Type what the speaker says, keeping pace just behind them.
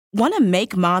Want to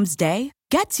make Mom's Day?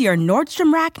 Get to your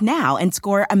Nordstrom Rack now and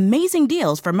score amazing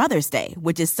deals for Mother's Day,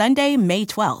 which is Sunday, May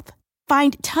 12th.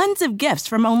 Find tons of gifts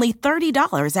from only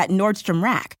 $30 at Nordstrom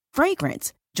Rack.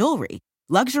 Fragrance, jewelry,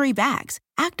 luxury bags,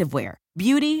 activewear,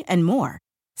 beauty, and more.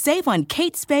 Save on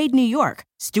Kate Spade New York,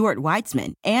 Stuart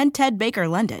Weitzman, and Ted Baker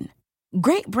London.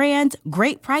 Great brands,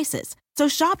 great prices. So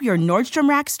shop your Nordstrom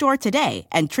Rack store today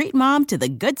and treat Mom to the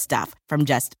good stuff from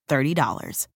just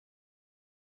 $30.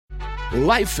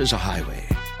 Life is a highway,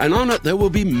 and on it there will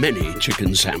be many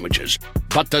chicken sandwiches.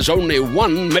 But there's only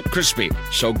one McCrispy.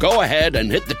 So go ahead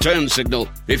and hit the turn signal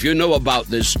if you know about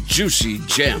this juicy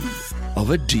gem of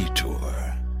a detour.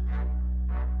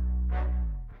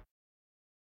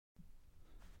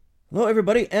 Hello,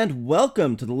 everybody, and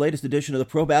welcome to the latest edition of the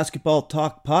Pro Basketball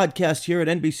Talk podcast here at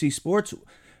NBC Sports.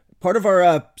 Part of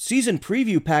our season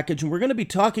preview package, and we're going to be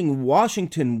talking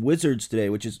Washington Wizards today,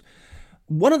 which is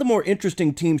one of the more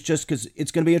interesting teams just because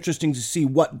it's going to be interesting to see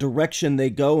what direction they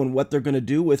go and what they're going to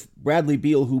do with Bradley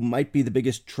Beal, who might be the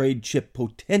biggest trade chip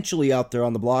potentially out there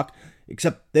on the block,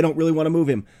 except they don't really want to move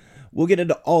him. We'll get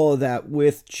into all of that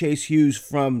with Chase Hughes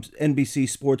from NBC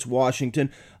Sports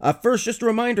Washington. First, just a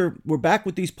reminder, we're back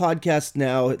with these podcasts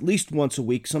now at least once a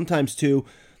week, sometimes two.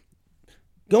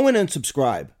 Go in and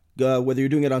subscribe, whether you're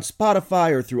doing it on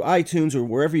Spotify or through iTunes or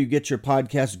wherever you get your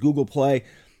podcasts, Google Play.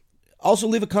 Also,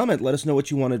 leave a comment. Let us know what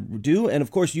you want to do. And,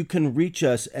 of course, you can reach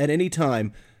us at any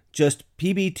time. Just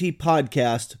PBT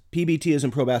Podcast. PBT is in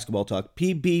Pro Basketball Talk.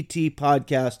 PBT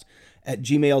Podcast at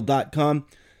gmail.com.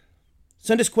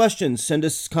 Send us questions. Send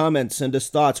us comments. Send us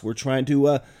thoughts. We're trying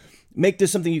to make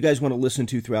this something you guys want to listen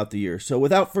to throughout the year. So,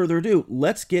 without further ado,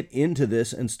 let's get into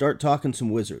this and start talking some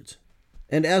Wizards.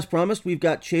 And as promised, we've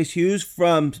got Chase Hughes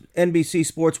from NBC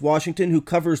Sports Washington, who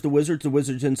covers the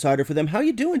Wizards Insider for them. How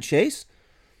you doing, Chase?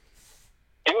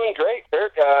 Doing great,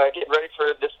 Kirk. Getting ready for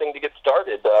this thing to get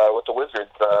started with the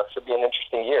Wizards. Should be an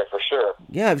interesting year for sure.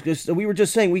 Yeah, because we were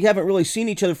just saying we haven't really seen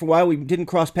each other for a while. We didn't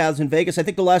cross paths in Vegas. I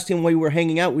think the last time we were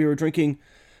hanging out, we were drinking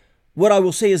what I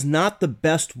will say is not the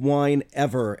best wine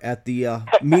ever at the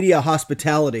Media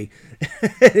Hospitality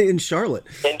in Charlotte.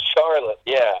 In Charlotte,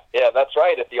 yeah, that's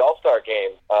right, at the All-Star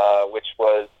Game, which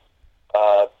was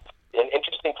an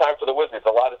interesting time for the Wizards.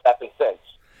 A lot has happened since.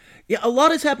 Yeah, a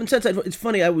lot has happened since. It's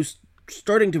funny, I was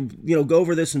starting to go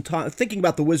over this and thinking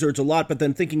about the Wizards a lot, but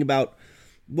then thinking about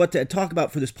what to talk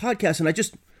about for this podcast,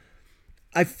 and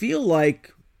I feel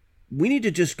like we need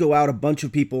to just go out a bunch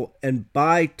of people and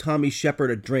buy Tommy Shepard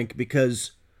a drink,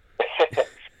 because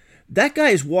that guy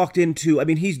has walked into,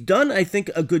 he's done, I think,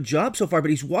 a good job so far,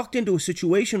 but he's walked into a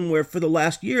situation where for the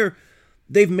last year,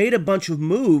 they've made a bunch of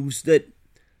moves that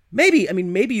maybe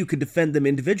you could defend them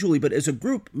individually, but as a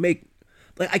group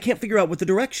I can't figure out what the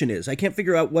direction is. I can't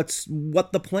figure out what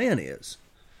the plan is.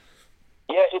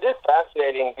 Yeah, it is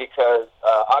fascinating because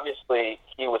obviously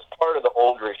he was part of the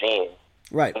old regime.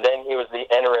 Right. And then he was the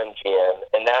interim GM,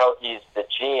 and now he's the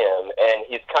GM, and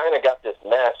he's kind of got this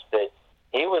mess that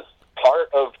he was part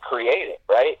of creating,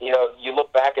 right? You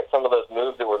look back at some of those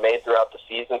moves that were made throughout the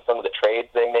season, some of the trades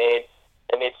they made.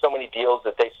 They made so many deals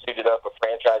that they suited up a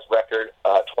franchise record,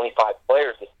 25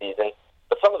 players this season.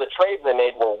 But some of the trades they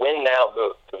made were win-now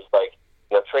moves. It was like,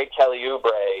 trade Kelly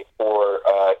Oubre for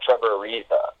Trevor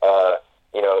Ariza,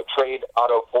 trade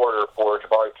Otto Porter for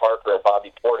Jabari Parker and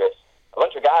Bobby Portis. A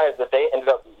bunch of guys that they ended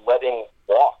up letting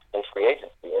walk in free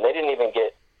agency. And they didn't even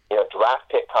get,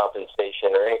 draft pick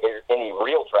compensation or any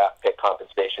real draft pick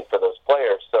compensation for those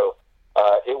players. So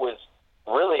it was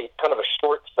really kind of a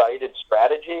short-sighted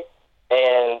strategy.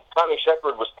 And Tommy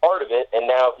Shepard was part of it, and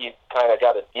now he's kind of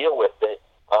got to deal with it.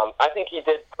 I think he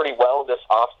did pretty well this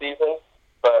offseason,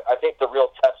 but I think the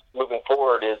real test moving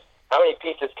forward is how many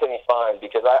pieces can he find?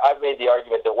 Because I've made the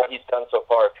argument that what he's done so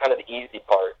far is kind of the easy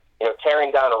part.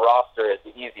 Tearing down a roster is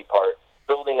the easy part.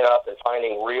 Building it up and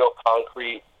finding real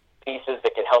concrete pieces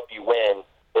that can help you win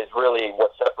is really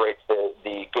what separates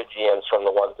the good GMs from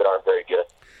the ones that aren't very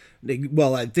good.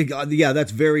 Well, I think,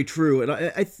 that's very true.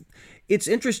 And it's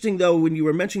interesting, though, when you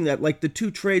were mentioning that, like the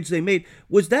two trades they made,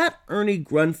 was that Ernie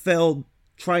Grunfeld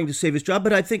trying to save his job?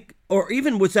 But I think, or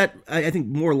even was that, I think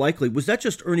more likely, was that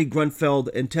just Ernie Grunfeld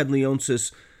and Ted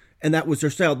Leonsis, and that was their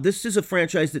style? This is a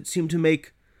franchise that seemed to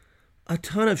make a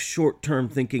ton of short-term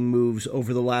thinking moves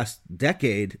over the last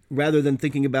decade, rather than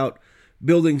thinking about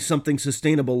building something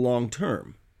sustainable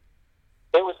long-term.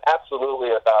 It was absolutely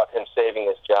about him saving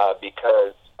his job,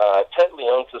 because Ted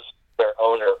Leonsis, their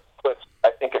owner, puts,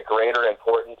 I think, a greater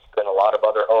importance than a lot of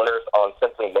other owners on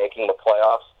simply making the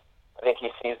playoffs. I think he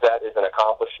sees that as an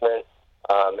accomplishment,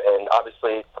 and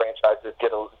obviously franchises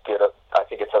get I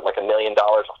think it's like $1 million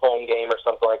a home game or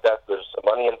something like that. There's some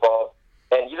money involved,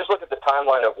 and you just look at the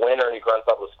timeline of when Ernie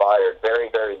Grunfeld was fired, very,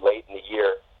 very late in the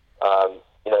year.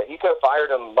 He could have fired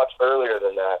him much earlier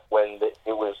than that when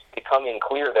it was becoming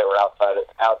clear they were out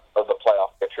of the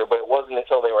playoff picture, but it wasn't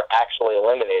until they were actually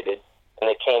eliminated and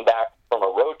they came back from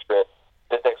a road trip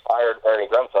that they fired Ernie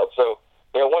Grunfeld. So,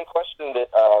 one question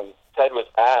that Ted was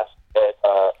asked at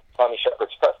Tommy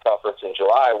Shepard's press conference in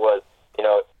July was,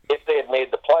 if they had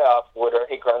made the playoffs, would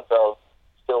Ernie Grunfeld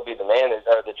still be the manager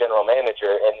or the general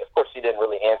manager? And of course, he didn't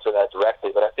really answer that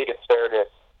directly, but I think it's fair to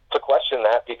question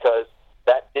that because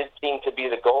that did seem to be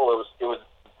the goal. It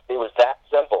was that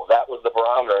simple. That was the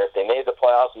barometer. If they made the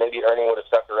playoffs, maybe Ernie would have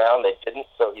stuck around. They didn't,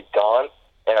 so he's gone.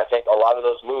 And I think a lot of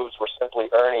those moves were simply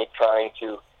Ernie trying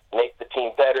to make the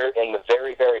team better in the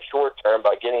very, very short term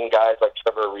by getting guys like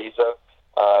Trevor Ariza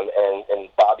and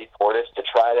Bobby Portis to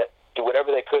try to do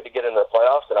whatever they could to get into the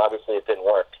playoffs, and obviously it didn't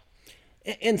work.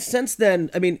 And since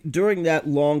then, during that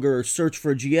longer search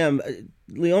for a GM,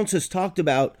 Leonsis talked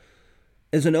about,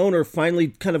 as an owner, finally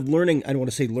kind of learning, I don't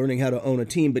want to say learning how to own a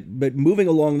team, but moving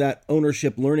along that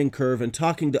ownership learning curve and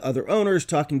talking to other owners,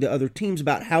 talking to other teams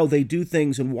about how they do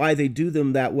things and why they do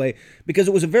them that way, because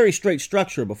it was a very straight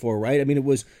structure before, right? It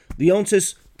was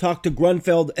Leonsis talked to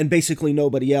Grunfeld and basically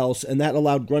nobody else, and that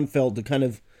allowed Grunfeld to kind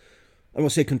of, I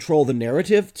want to say, control the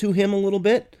narrative to him a little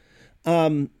bit.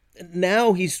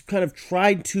 Now he's kind of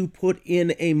tried to put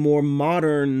in a more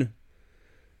modern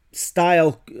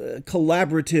style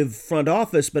collaborative front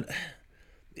office, but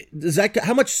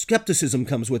how much skepticism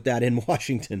comes with that in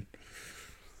Washington?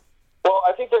 Well,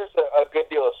 I think there's a good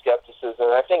deal of skepticism,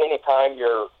 and I think anytime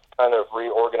you're kind of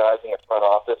reorganizing a front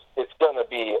office, it's going to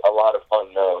be a lot of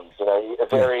unknowns.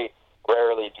 Very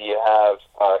rarely do you have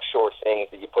sure things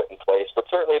that you put in place, but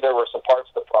certainly there were some parts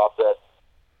of the process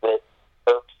that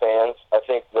irked fans. I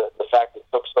think the fact that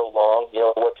it took so long,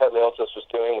 what Ted Leonsis was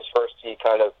doing was first he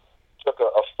kind of took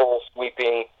a full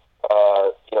sweeping,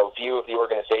 view of the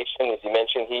organization. As you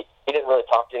mentioned, he didn't really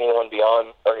talk to anyone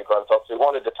beyond Ernie Grunfeld, so he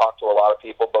wanted to talk to a lot of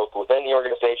people, both within the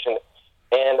organization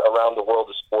and around the world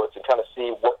of sports, and kind of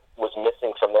see what was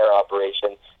missing from their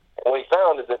operation. And what he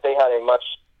found is that they had a much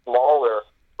smaller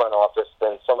front office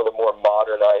than some of the more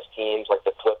modernized teams like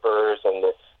the Clippers and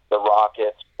the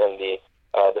Rockets and the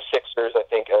Sixers. I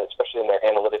think, especially in their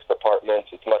analytics department,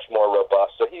 it's much more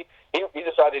robust. So he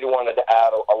decided he wanted to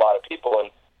add a lot of people,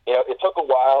 and it took a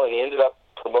while, and he ended up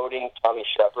promoting Tommy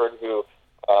Shepard, who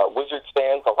Wizards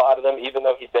fans, a lot of them, even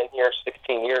though he'd been here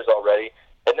 16 years already,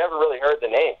 had never really heard the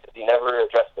name because he never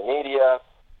addressed the media.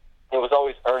 It was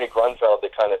always Ernie Grunfeld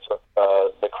that kind of took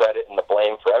the credit and the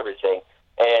blame for everything,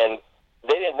 and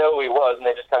they didn't know who he was, and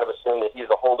they just kind of assumed that he's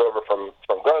a holdover from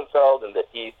Grunfeld and that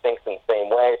he thinks in the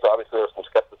same way. So obviously there was some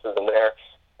skepticism there.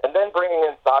 And then bringing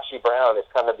in Sashi Brown is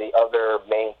kind of the other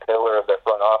main pillar of their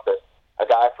front office, a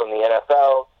guy from the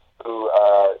NFL who,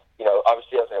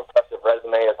 obviously has an impressive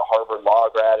resume as a Harvard law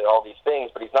grad and all these things,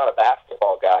 but he's not a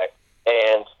basketball guy.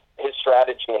 And his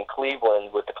strategy in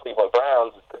Cleveland with the Cleveland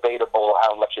Browns is debatable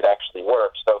how much it actually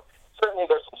works. So certainly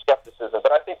there's some skepticism,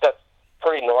 but I think that's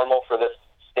pretty normal for this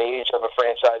stage of a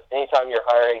franchise. Anytime you're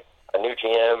hiring a new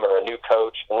GM or a new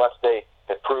coach, unless they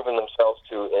have proven themselves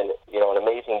to an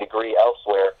amazing degree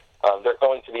elsewhere, they're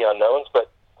going to be unknowns. But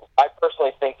I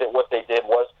personally think that what they did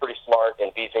was pretty smart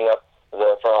in beefing up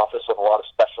the front office with a lot of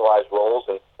specialized roles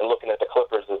and looking at the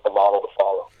Clippers as the model to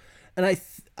follow. And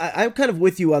I'm kind of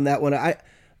with you on that one.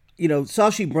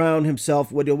 Sashi Brown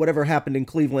himself, whatever happened in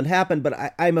Cleveland happened,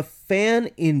 but I'm a fan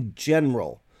in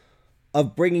general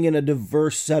of bringing in a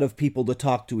diverse set of people to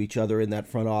talk to each other in that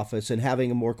front office and having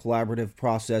a more collaborative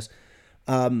process.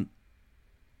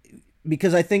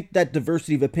 Because I think that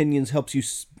diversity of opinions helps you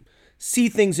see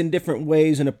things in different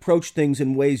ways and approach things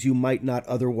in ways you might not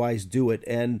otherwise do it.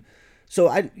 And so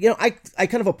I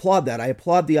kind of applaud that. I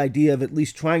applaud the idea of at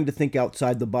least trying to think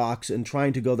outside the box and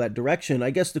trying to go that direction.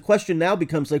 I guess the question now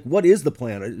becomes what is the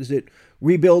plan? Is it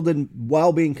rebuild and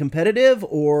while being competitive,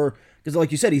 or because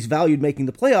like you said, he's valued making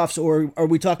the playoffs, or are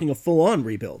we talking a full-on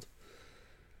rebuild?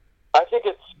 I think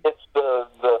it's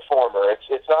the former.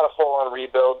 It's not a full-on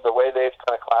rebuild. The way they've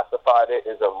kind of classified it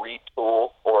is a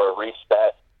retool or a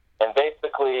reset. And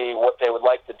basically what they would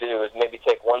like to do is maybe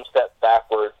take one step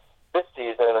backward this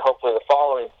season and hopefully the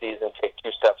following season take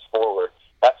two steps forward.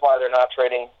 That's why they're not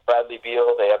trading Bradley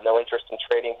Beal. They have no interest in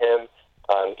trading him,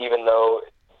 even though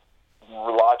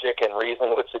logic and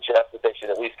reason would suggest that they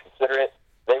should at least consider it.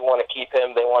 They want to keep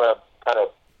him. They want to kind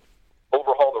of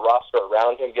overhaul the roster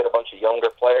around him, get a bunch of younger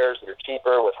players that are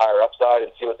cheaper with higher upside,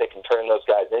 and see what they can turn those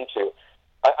guys into.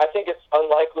 I think it's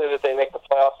unlikely that they make the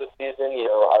playoffs this season.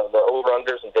 The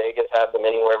over-unders in Vegas have them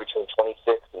anywhere between 26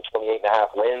 and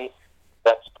 28.5 wins.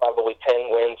 That's probably 10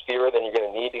 wins fewer than you're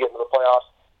going to need to get into the playoffs.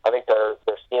 I think they're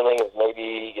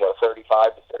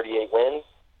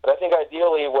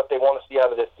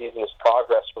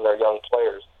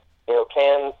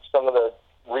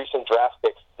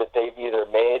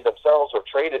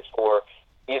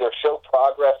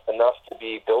enough to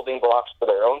be building blocks for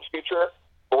their own future,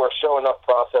 or show enough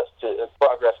progress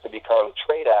to become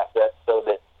trade assets so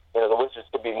that the Wizards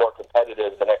could be more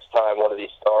competitive the next time one of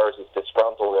these stars is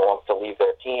disgruntled and wants to leave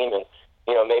their team, and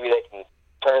maybe they can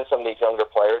turn some of these younger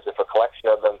players, if a collection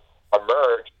of them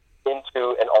emerge,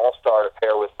 into an all-star to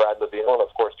pair with Bradley Beal and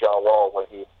of course John Wall when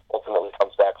he ultimately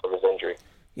comes back from his injury.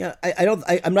 Yeah,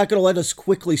 I'm not going to let us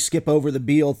quickly skip over the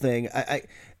Beal thing.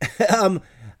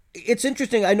 It's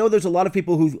interesting. I know there's a lot of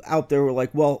people who out there were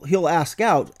like, well, he'll ask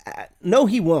out. No,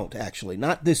 he won't, actually.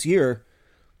 Not this year,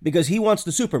 because he wants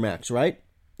the Supermax, right?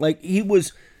 Like, he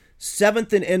was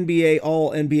 7th in NBA,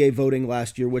 all NBA voting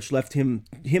last year, which left him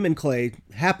and Clay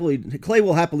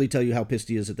will happily tell you how pissed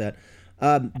he is at that,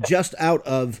 just out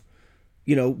of,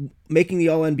 making the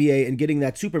all NBA and getting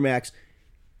that Supermax.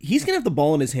 He's going to have the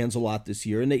ball in his hands a lot this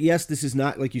year. And yes, this is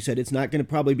not, like you said, it's not going to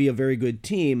probably be a very good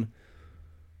team,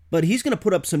 but he's going to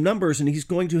put up some numbers, and he's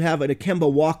going to have, in a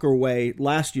Kemba Walker way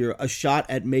last year, a shot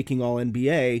at making all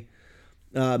NBA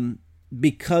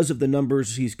because of the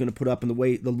numbers he's going to put up and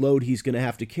the load he's going to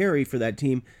have to carry for that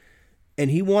team.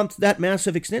 And he wants that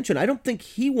massive extension. I don't think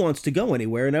he wants to go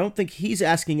anywhere, and I don't think he's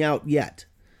asking out yet.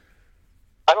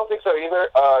 I don't think so either.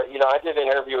 I did an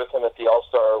interview with him at the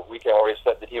All-Star weekend where he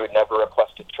said that he would never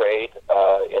request a trade.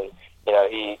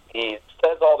 He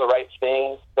says all the right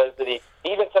things. Says that he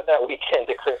even said that weekend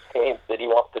to Chris Haynes that he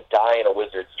wants to die in a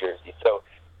Wizards jersey. So,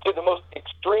 to the most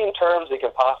extreme terms he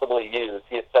can possibly use,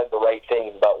 he has said the right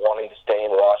things about wanting to stay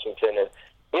in Washington. And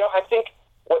I think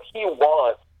what he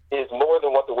wants is more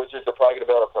than what the Wizards are probably going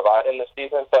to be able to provide in this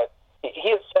season. But he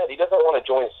has said he doesn't want to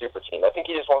join a super team. I think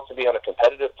he just wants to be on a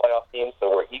competitive playoff team, so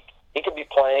where he could be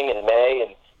playing in May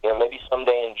and maybe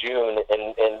someday in June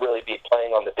and really be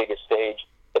playing on the biggest stage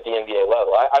at the NBA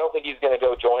level. I don't think he's going to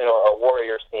go join a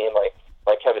Warriors team like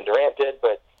Kevin Durant did,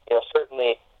 but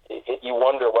certainly you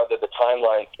wonder whether the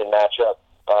timeline can match up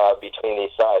between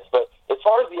these sides. But as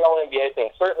far as the All-NBA thing,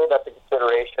 certainly that's a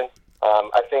consideration.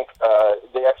 I think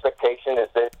the expectation is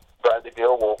that Bradley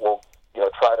Beal will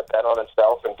try to bet on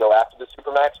himself and go after the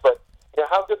Supermax. But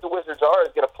how good the Wizards are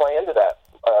is going to play into that.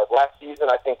 Last season,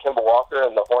 I think Kemba Walker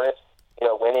and the Hornets,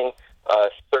 winning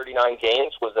 39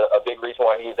 games was a big reason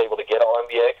why he was able to get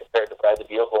All-NBA compared to Bradley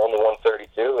Beal, who only won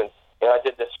 32. And I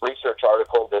did this research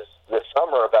article this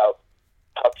summer about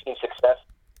how team success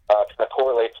kind of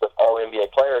correlates with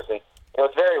All-NBA players. And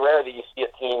it's very rare that you see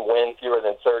a team win fewer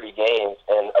than 30 games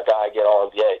and a guy get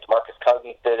All-NBA. DeMarcus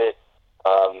Cousins did it.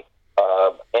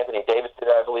 Anthony Davis did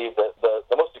it, I believe.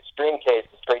 The most extreme case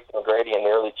is Tracy McGrady in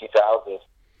the early 2000s.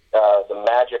 The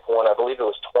Magic won, I believe it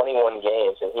was 21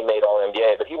 games, and he made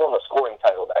All-NBA, but he won the scoring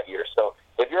title that year. So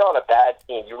if you're on a bad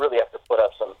team, you really have to put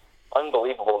up some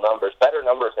unbelievable numbers, better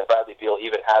numbers than Bradley Beal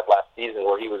even had last season,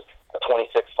 where he was a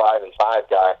 26-5-5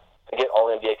 guy to get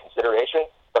All-NBA consideration.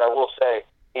 But I will say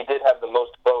he did have the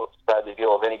most votes, Bradley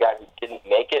Beal, of any guy who didn't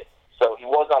make it. So he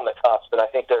was on the cusp, and I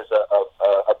think there's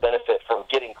a benefit from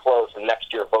getting close, and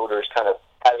next year voters kind of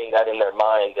having that in their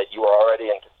mind that you are already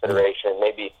in consideration.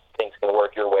 Maybe things can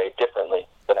work your way differently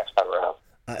the next time around.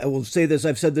 I will say this.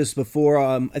 I've said this before,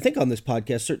 I think on this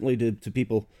podcast, certainly to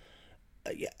people.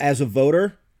 As a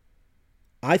voter,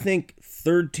 I think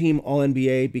third-team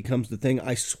All-NBA becomes the thing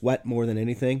I sweat more than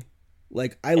anything.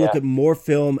 Like, I look at more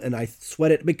film and I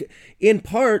sweat it, in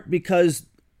part because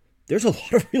there's a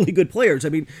lot of really good players. I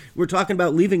mean, we're talking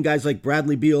about leaving guys like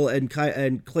Bradley Beal and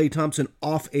Klay Thompson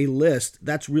off a list.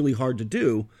 That's really hard to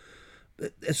do.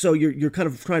 So you're kind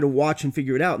of trying to watch and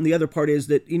figure it out. And the other part is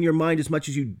that in your mind, as much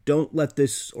as you don't let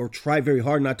this, or try very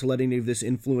hard not to let any of this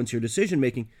influence your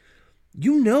decision-making,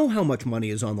 you know how much money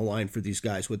is on the line for these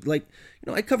guys.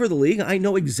 I cover the league. I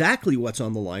know exactly what's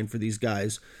on the line for these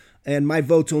guys. And my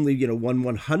vote's only,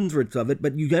 1/100th of it,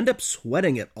 but you end up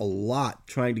sweating it a lot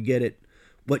trying to get it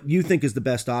what you think is the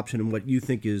best option and what you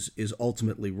think is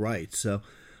ultimately right. So,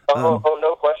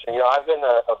 no question. I've been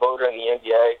a voter in the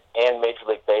NBA and Major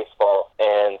League Baseball,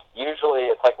 and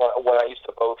usually it's like when I used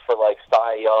to vote for like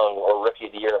Cy Young or Rookie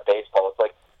of the Year in baseball. It's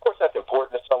like, of course, that's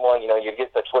important to someone. You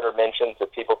get the Twitter mentions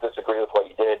if people disagree with what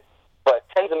you did, but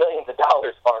tens of millions of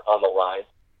dollars aren't on the line.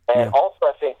 And also,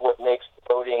 I think what makes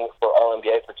voting for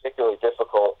All-NBA particularly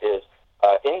difficult is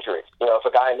injuries. If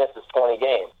a guy misses 20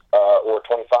 games or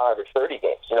 25 or 30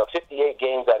 games, 58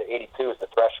 games out of 82 is the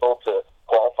threshold to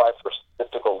qualify for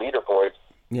statistical leaderboards.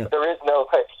 Yeah. There is no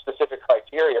specific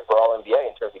criteria for All-NBA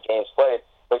in terms of games played.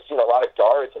 We've seen a lot of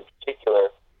guards in particular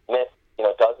miss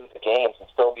dozens of games and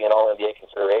still be an All-NBA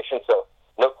consideration. So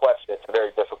no question, it's a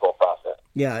very difficult process.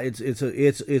 Yeah,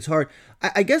 it's hard.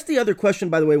 I guess the other question,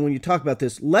 by the way, when you talk about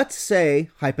this, let's say,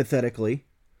 hypothetically,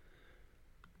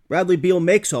 Bradley Beal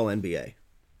makes All-NBA.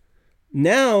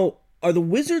 Now, Are the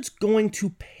Wizards going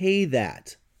to pay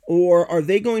that? Or are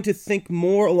they going to think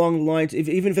more along the lines,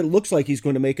 even if it looks like he's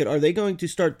going to make it, are they going to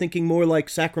start thinking more like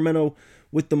Sacramento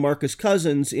with DeMarcus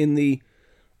Cousins in the,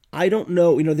 I don't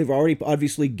know, they've already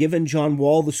obviously given John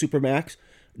Wall the Supermax.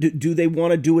 Do they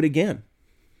want to do it again?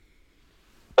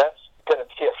 That's going to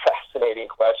be a fascinating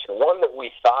question, one that we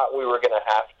thought we were going to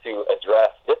have to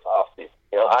address this offseason.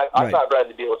 I thought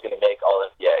Bradley Beal was going to make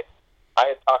All-NBA.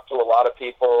 I had talked to a lot of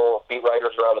people, beat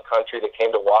writers around the country that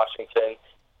came to Washington,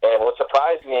 and what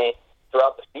surprised me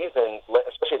throughout the season,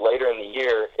 especially later in the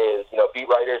year, is, beat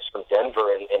writers from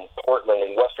Denver and Portland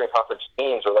and Western Conference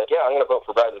teams were like, yeah, I'm going to vote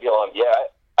for Bradley Beal.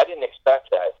 I didn't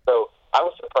expect that. So I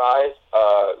was surprised,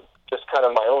 just kind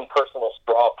of my own personal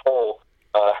straw poll,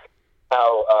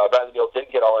 how Bradley Beal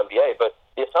didn't get All-NBA. But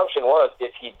the assumption was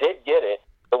if he did get it,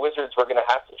 the Wizards were going to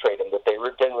have to trade him, that they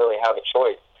didn't really have a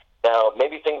choice. Now,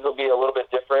 maybe things will be a little bit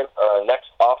different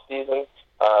next offseason.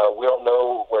 We don't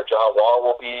know where John Wall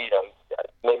will be.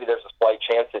 Maybe there's a slight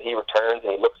chance that he returns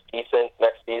and he looks decent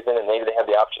next season, and maybe they have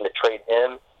the option to trade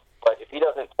him. But if he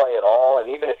doesn't play at all,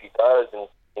 and even if he does and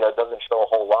doesn't show a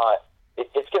whole lot,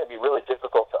 it's going to be really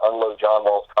difficult to unload John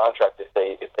Wall's contract if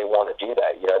they want to do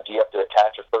that. Do you have to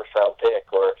attach a first-round pick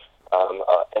or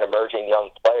an emerging young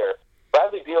player?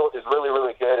 Bradley Beal is really,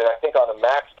 really good, and I think on a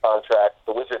max contract,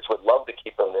 the Wizards would love to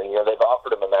keep him. And they've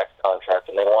offered him a max contract,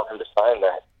 and they want him to sign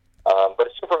that. But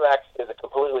a Supermax is a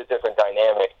completely different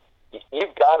dynamic.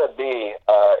 You've got to be,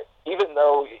 even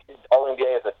though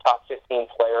All-NBA is a top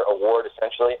 15 player award,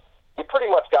 essentially, you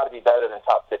pretty much got to be better than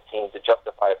top 15 to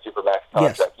justify a Supermax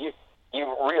contract. Yes. You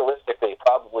realistically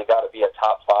probably got to be a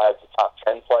top 5 to top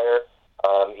 10 player.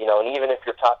 And even if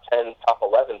you're top 10, top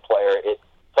 11 player,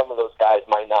 some of those guys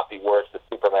might not be worth the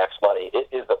Supermax money. It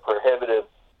is a prohibitive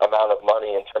amount of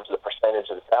money in terms of the percentage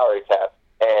of the salary cap.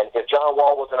 And if John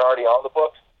Wall wasn't already on the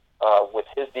books, with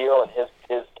his deal and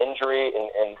his injury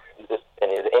and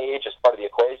his age as part of the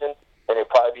equation, then it'd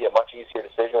probably be a much easier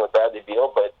decision with Bradley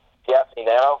Beal. But if you ask me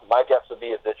now, my guess would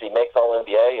be is that if he makes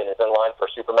All-NBA and is in line for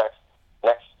Supermax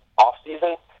next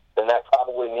offseason, then that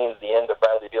probably means the end of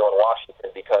Bradley Beal in Washington,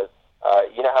 because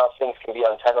you know how things can be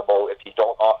untenable if you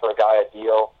don't offer a guy a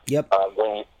deal. Yep.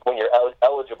 When you're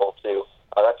eligible to.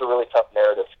 That's a really tough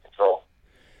narrative to control.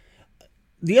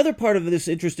 The other part of this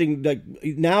interesting,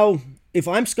 now, if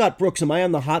I'm Scott Brooks, am I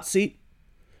on the hot seat?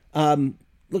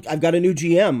 Look, I've got a new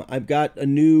GM. I've got a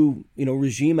new,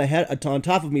 regime ahead on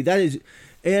top of me. That is,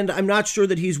 and I'm not sure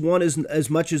that he's won as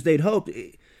much as they'd hoped.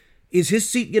 Is his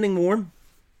seat getting warm?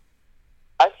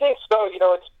 I think so.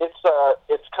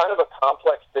 It's kind of a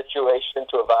complex situation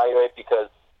to evaluate because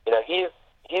he's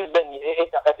been.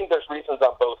 I think there's reasons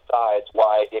on both sides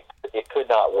why it could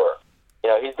not work.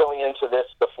 He's going into this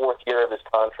the fourth year of his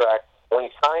contract. When he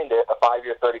signed it, a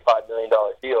 5-year, $35 million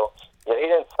deal, he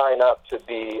didn't sign up to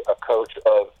be a coach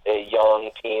of a young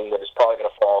team that is probably going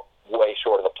to fall way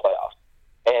short of the playoffs.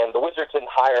 And the Wizards didn't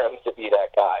hire him to be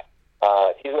that guy.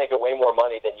 He's making way more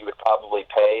money than you would probably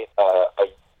pay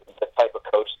the type of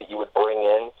coach that you would bring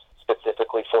in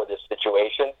specifically for this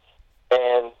situation.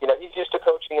 And, he's used to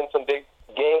coaching in some big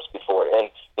games before. And,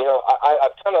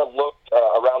 I've kind of looked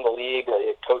around the league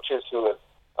at coaches who have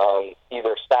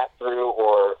either sat through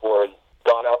or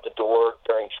gone out the door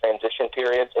during transition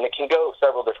periods, and it can go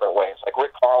several different ways. Like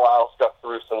Rick Carlisle stuck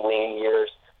through some lean years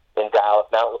in Dallas.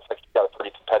 Now it looks like he's got a pretty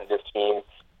competitive team.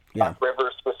 Yeah.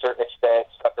 Rivers, to a certain extent,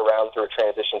 stuck around through a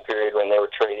transition period when they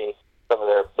were trading some of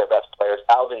their best players.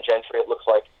 Alvin Gentry, it looks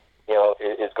like,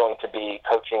 is going to be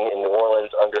coaching in New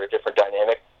Orleans under a different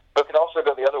dynamic. But it could also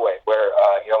go the other way, where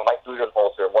Mike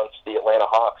Budenholzer, once the Atlanta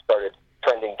Hawks started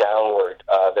trending downward,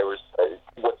 there was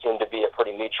what seemed to be a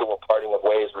pretty mutual parting of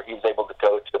ways where he was able to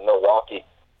go to Milwaukee.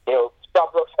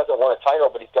 Scott Brooks hasn't won a title,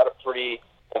 but he's got a pretty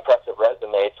impressive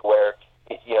resume to where,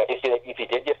 if he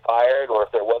did get fired or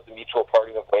if there was a mutual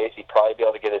parting of ways, he'd probably be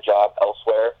able to get a job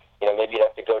elsewhere. Maybe he'd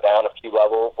have to go down a few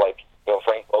levels like,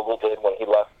 Frank Vogel did when he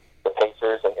left the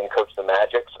Pacers and coached the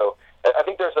Magic. So I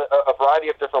think there's a variety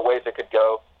of different ways it could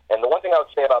go. And the one thing I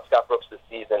would say about Scott Brooks this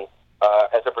season,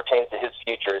 as it pertains to his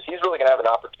future, is he's really going to have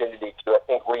an opportunity to, I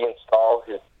think, reinstall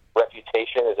his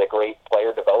reputation as a great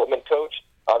player development coach.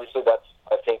 Obviously, that's,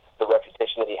 I think, the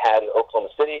reputation that he had in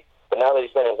Oklahoma City. But now that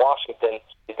he's been in Washington,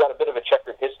 he's got a bit of a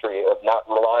checkered history of not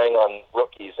relying on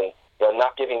rookies and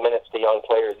not giving minutes to young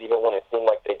players even when it seemed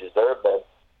like they deserved them.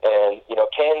 And,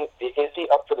 is he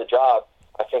up for the job?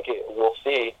 I think we'll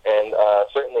see. And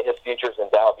certainly his future is in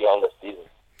doubt beyond this season.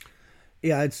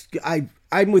 Yeah,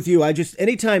 I'm with you. I'm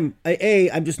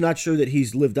just not sure that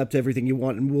he's lived up to everything you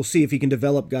want, and we'll see if he can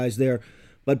develop guys there.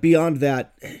 But beyond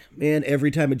that, man,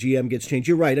 every time a GM gets changed,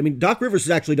 you're right. I mean, Doc Rivers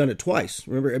has actually done it twice.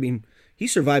 Remember, he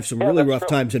survived some really rough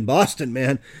times in Boston,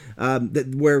 man.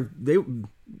 Where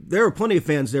there are plenty of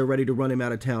fans there ready to run him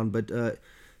out of town, but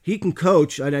he can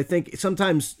coach, and I think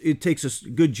sometimes it takes a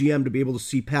good GM to be able to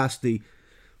see past the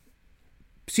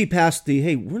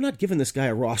hey, we're not giving this guy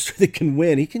a roster that can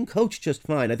win. He can coach just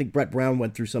fine. I think Brett Brown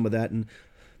went through some of that, and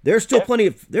there's still plenty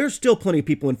of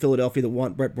people in Philadelphia that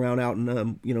want Brett Brown out,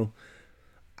 and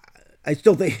I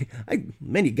still think,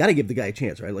 you got to give the guy a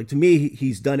chance, right? Like, to me,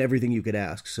 he's done everything you could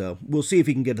ask. So we'll see if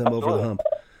he can get them over the hump.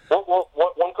 Well,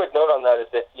 one quick note on that is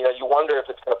that you wonder if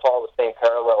it's going to follow the same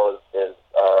parallel as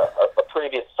a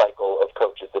previous cycle of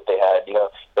coaches that they had.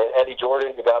 Eddie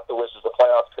Jordan, who got the Wizards the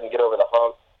playoffs, couldn't get over the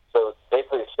hump. So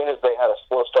basically, as soon as they had a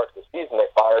slow start to the season, they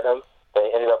fired him. They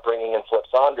ended up bringing in Flip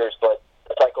Saunders, but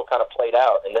the cycle kind of played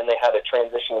out. And then they had a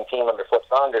transitioning team under Flip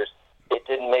Saunders. It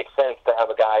didn't make sense to have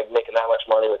a guy making that much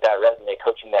money with that resume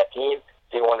coaching that team.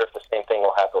 So you wonder if the same thing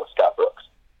will happen with Scott Brooks.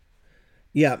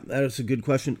 Yeah, that's a good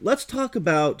question. Let's talk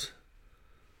about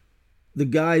the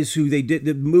guys who they did,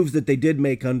 the moves that they did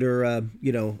make under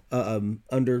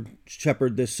under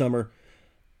Shepard this summer.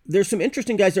 There's some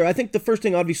interesting guys there. I think the first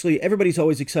thing, obviously, everybody's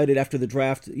always excited after the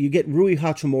draft. You get Rui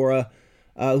Hachimura,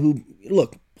 who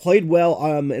played well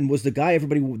and was the guy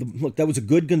that was a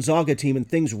good Gonzaga team, and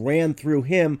things ran through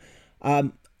him.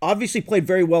 Obviously played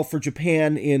very well for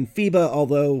Japan in FIBA,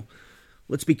 although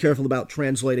let's be careful about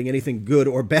translating anything good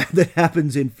or bad that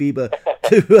happens in FIBA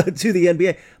to the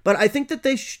NBA. But I think that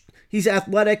he's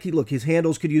athletic. His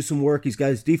handles could use some work. His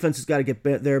defense has got to get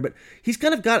there, but he's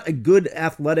kind of got a good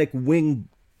athletic wing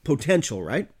potential,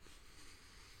 right?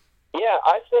 Yeah,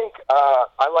 I think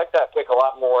I like that pick a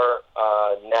lot more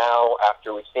now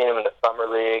after we've seen him in the Summer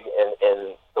League and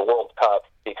in the World Cup,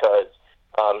 because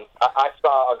I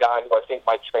saw a guy who I think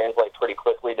might translate pretty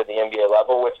quickly to the NBA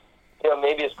level, which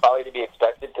maybe is probably to be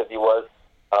expected because he was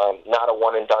not a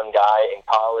one-and-done guy in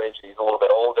college. He's a little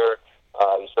bit older,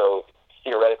 so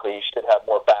theoretically he should have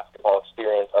more basketball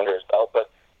experience under his belt. But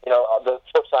the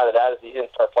flip side of that is he didn't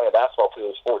start playing basketball until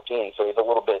he was 14, so he's a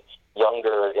little bit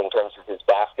younger in terms of his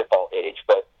basketball age.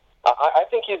 But I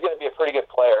think he's going to be a pretty good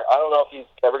player. I don't know if he's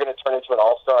ever going to turn into an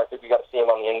all-star. I think we got to see him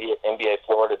on the NBA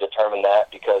floor to determine that,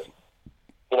 because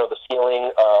the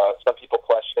ceiling, some people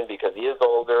question because he is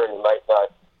older and he might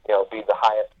not, be the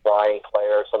highest flying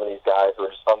player. Some of these guys who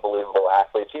are just unbelievable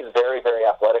athletes. He's a very, very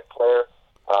athletic player.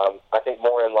 I think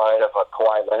more in line of a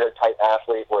Kawhi Leonard type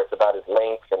athlete, where it's about his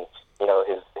length and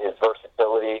his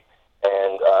versatility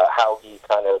and how he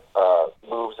kind of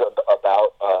moves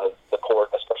about the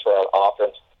court, especially on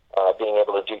offense, being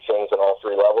able to do things at all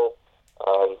three levels.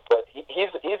 But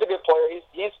he's a good player.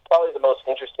 He's probably the most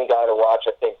interesting guy to watch,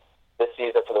 I think, this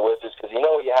season for the Wizards, because you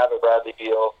have a Bradley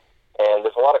Beal, and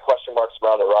there's a lot of question marks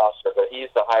around the roster, but he's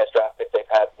the highest draft pick they've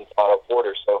had since Otto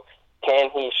Porter. So can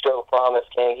he show promise?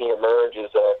 Can he emerge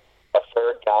as a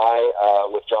third guy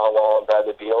with John Wall and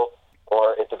Bradley Beal,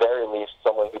 or at the very least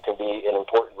someone who can be an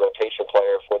important rotation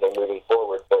player for them moving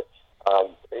forward? But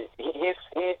he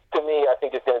to me, I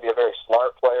think is going to be a very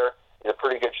smart player. He's a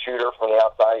pretty good shooter from the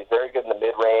outside. He's very good in the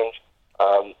mid-range.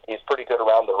 He's pretty good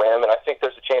around the rim, and I think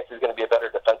there's a chance he's going to be a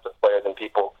better defensive player than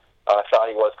people thought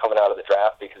he was coming out of the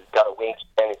draft, because he's got a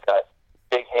wingspan, he's got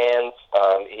big hands.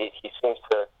 He seems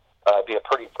to be a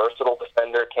pretty versatile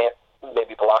defender. Can't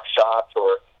maybe block shots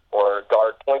or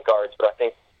guard point guards, but I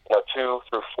think 2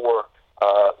 through 4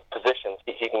 positions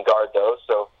he can guard those.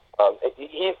 So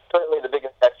he's certainly the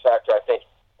biggest X factor, I think.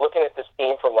 Looking at this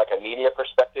team from like a media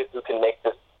perspective, who can make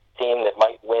this team that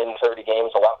might win 30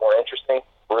 games a lot more interesting,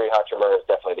 Rui Hachimura is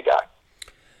definitely the guy.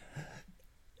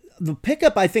 The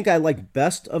pickup I think I liked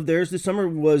best of theirs this summer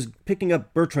was picking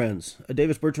up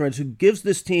Davis Bertans, who gives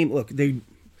this team,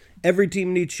 every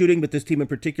team needs shooting, but this team in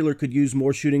particular could use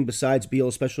more shooting besides Beal,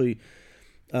 especially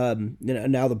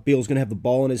now that Beal's going to have the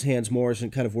ball in his hands more, isn't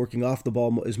kind of working off the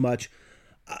ball as much.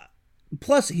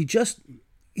 Plus,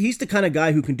 he's the kind of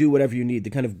guy who can do whatever you need, the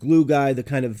kind of glue guy, the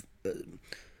kind of,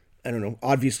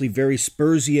 obviously very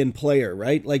Spursian player,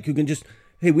 right? Like, who can just,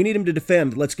 hey, we need him to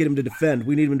defend, let's get him to defend.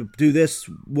 We need him to do this,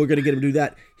 we're going to get him to do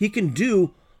that. He can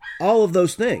do all of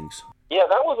those things. Yeah,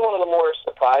 that was one of the more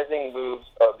surprising moves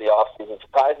of the offseason.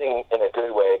 Surprising in a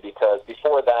good way, because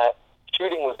before that,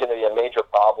 shooting was going to be a major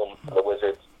problem for the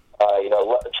Wizards.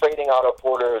 Trading Otto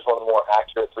Porter is one of the more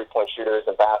accurate three-point shooters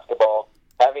in basketball.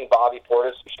 Having Bobby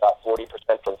Portis, who shot 40%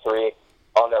 from three,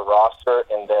 on their roster,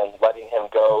 and then letting him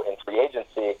go in free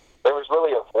agency, there was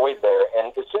really a void there. And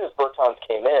as soon as Bertans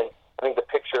came in, I think the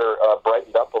picture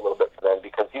brightened up a little bit for them,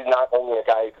 because he's not only a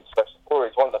guy who can stretch the floor,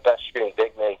 he's one of the best shooting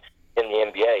big men in the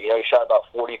NBA. He shot about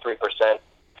 43%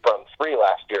 from three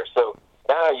last year. So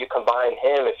now you combine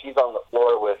him, if he's on the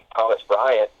floor with Thomas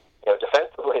Bryant,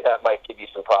 defensively that might give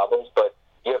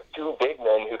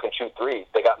shoot threes.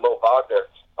 They got Mo Wagner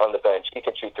on the bench. He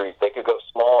can shoot threes. They could go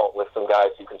small with some guys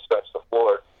who can stretch the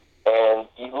floor. And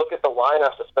you look at the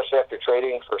lineups, especially after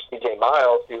trading for C.J.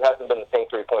 Miles, who hasn't been the same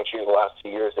three-point shooter the last 2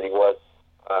 years that he was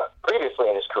previously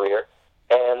in his career.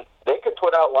 And they could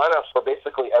put out lineups where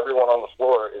basically everyone on the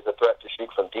floor is a threat to shoot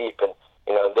from deep. And,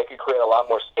 they could create a lot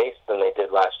more space than they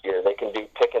did last year. They can do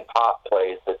pick-and-pop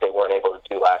plays that they weren't able to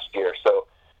do last year. So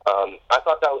I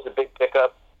thought that was a big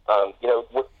pickup.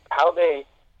 With how they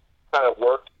kind of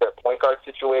worked their point guard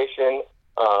situation,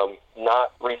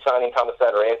 not re-signing Thomas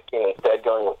Satoransky and instead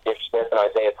going with Ish Smith and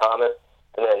Isaiah Thomas,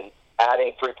 and then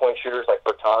adding three-point shooters like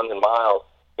Bertans and Miles,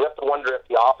 you have to wonder if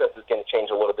the offense is going to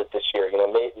change a little bit this year.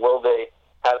 Will they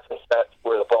have some sets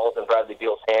where the ball's in Bradley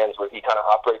Beal's hands, where he kind of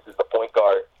operates as the point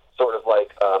guard, sort of like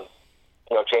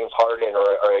James Harden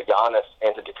or a Giannis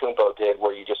Antetokounmpo did,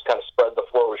 where you just kind of spread the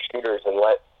floor with shooters and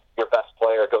let your best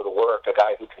player go to work, a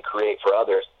guy who can create for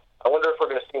others. I wonder if we're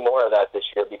going to see more of that this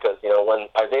year because, when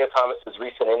Isaiah Thomas's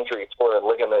recent injury tore a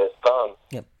ligament in his thumb,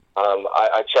 yep.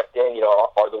 I checked in,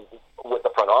 with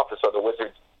the front office, are the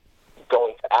Wizards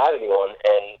going to add anyone?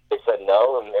 And they said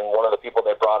no, and one of the people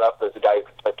they brought up as a guy who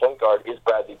could play point guard is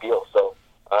Bradley Beal. So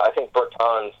I think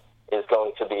Bertans is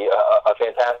going to be a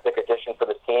fantastic addition for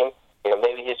this team.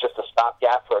 Maybe he's just a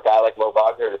stopgap for a guy like Mo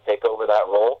Wagner to take over that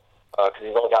role because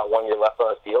he's only got 1 year left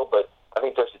on his deal, but I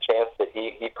think there's a chance that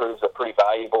he proves a pretty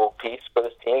valuable piece for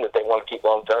this team that they want to keep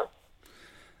long term.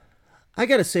 I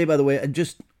got to say, by the way,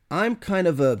 I'm kind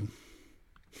of a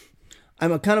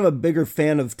bigger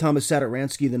fan of Thomas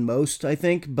Satoransky than most, I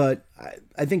think, but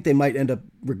I think they might end up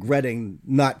regretting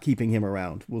not keeping him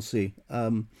around. We'll see. Yeah,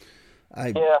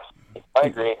 I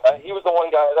agree. He was the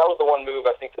one guy. That was the one move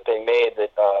I think that they made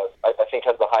that I think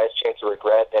has the highest chance of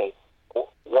regret. And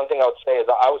one thing I would say is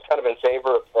I was kind of in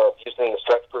favor of using the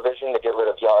stretch provision to get rid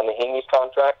of Jan Nahimi's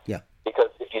contract. Yeah. Because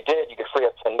if you did, you could free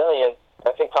up $10 million.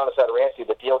 I think Thomas Satoransky,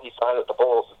 the deal he signed with the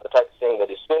Bulls, is the type of thing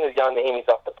that as soon as Jan Nahimi's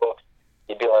off the books,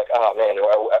 you'd be like, oh man,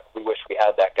 we wish we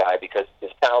had that guy because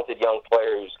he's a talented young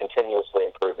player who's continuously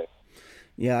improving.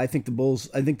 Yeah, I think the Bulls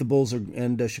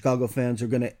and Chicago fans are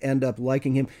going to end up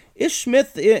liking him. Ish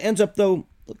Smith ends up though.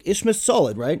 Ish Smith's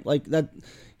solid, right? Like that.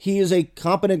 He is a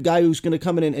competent guy who's going to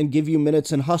come in and give you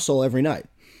minutes and hustle every night.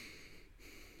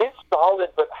 He's solid,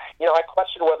 but I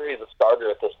question whether he's a starter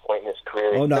at this point in his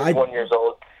career. He's 31 years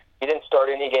old. He didn't start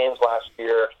any games last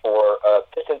year for a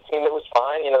Pistons team that was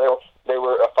fine. They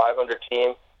were a 500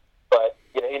 team, but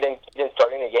he didn't start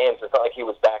any games. It's not like he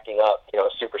was backing up a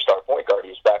superstar point guard.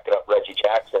 He was backing up Reggie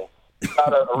Jackson.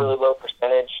 Got a really low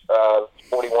percentage,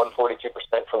 41, 42%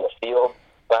 from the field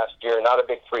last year. Not a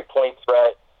big three-point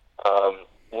threat.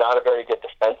 Not a very good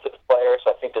defensive player,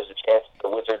 so I think there's a chance that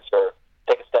the Wizards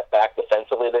take a step back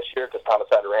defensively this year because Thomas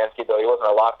Satoransky, though he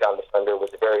wasn't a lockdown defender,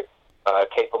 was a very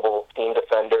capable team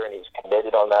defender, and he was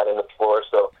committed on that end of the floor.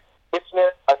 So, Ish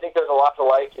Smith, I think there's a lot to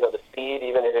like. The speed,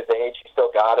 even at his age, he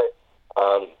still got it.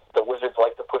 The Wizards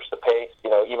like to push the pace.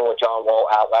 Even with John Wall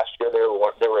out last year, they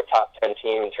were a top 10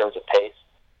 team in terms of pace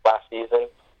last season.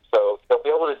 So they'll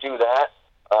be able to do that.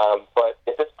 But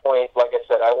at this point, like I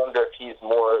said, I wonder if he's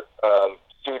more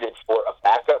suited for a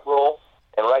backup role.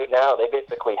 And right now, they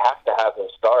basically have to have him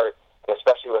start, and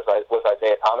especially with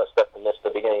Isaiah Thomas set to miss the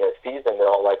beginning of the season in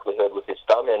all likelihood with his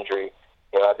thumb injury.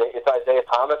 It's Isaiah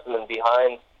Thomas, and then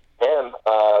behind him,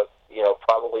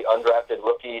 probably undrafted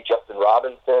rookie Justin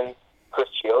Robinson, Chris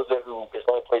Chiozza, who has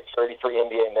only played 33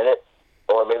 NBA minutes,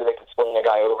 or maybe they could swing a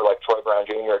guy over like Troy Brown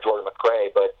Jr. or Jordan McRae.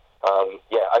 But,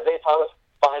 Isaiah Thomas,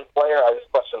 fine player. I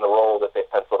just question the role that they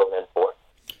penciled him in for.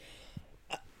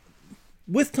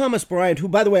 With Thomas Bryant, who,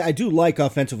 by the way, I do like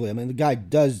offensively. I mean, the guy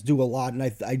does do a lot, and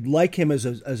I like him as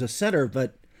a center,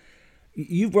 but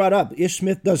you brought up Ish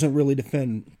Smith doesn't really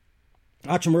defend.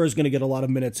 Hachimura is going to get a lot of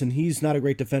minutes, and he's not a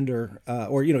great defender,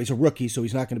 he's a rookie, so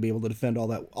he's not going to be able to defend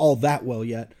all that well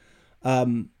yet.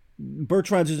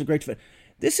 Bertans isn't a great defender.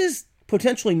 This is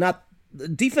potentially not.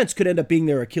 Defense could end up being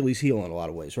their Achilles heel in a lot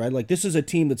of ways, right? Like, this is a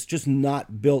team that's just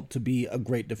not built to be a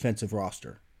great defensive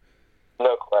roster.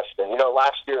 No question.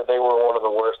 Last year they were one of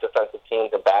the worst defensive teams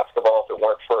in basketball. If it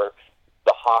weren't for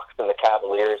the Hawks and the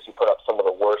Cavaliers, who put up some of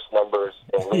the worst numbers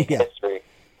in league history,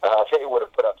 they would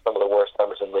have put up some of the worst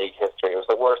numbers in league history. It was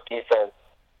the worst defense,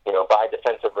 by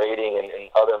defensive rating and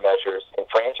other measures in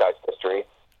franchise history.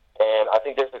 And I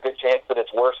think there's a good chance that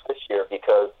it's worse this year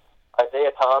because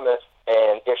Isaiah Thomas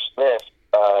and Ish Smith,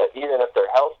 even if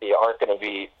they're healthy, aren't going to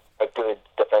be a good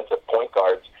defensive point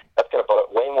guards. That's going to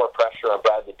put way more pressure on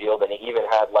Bradley Beal than he even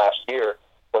had last year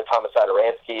when Thomas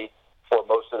Satoransky for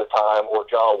most of the time, or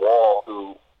John Wall,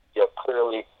 who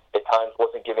clearly at times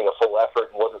wasn't giving a full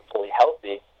effort and wasn't fully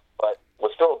healthy, but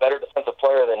was still a better defensive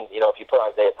player than if you put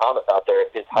Isaiah Thomas out there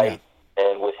at his height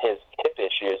and with his hip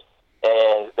issues,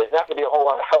 and there's not going to be a whole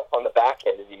lot of help on the back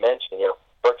end, as you mentioned.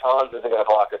 Bertans isn't going to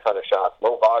block a ton of shots.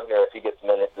 Mo Wagner, if he gets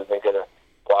minutes, isn't going to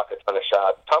block a ton of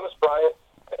shots. Thomas Bryant,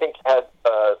 I think, has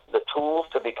the tools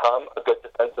to become a good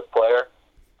defensive player.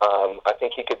 I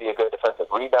think he could be a good defensive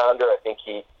rebounder. I think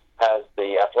he has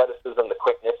the athleticism, the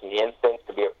quickness, and the instincts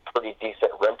to be a pretty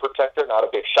decent rim protector. Not a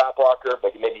big shot blocker,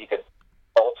 but maybe he could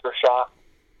alter shot.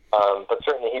 But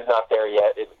certainly he's not there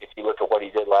yet if you look at what he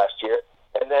did last year.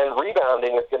 And then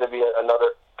rebounding is going to be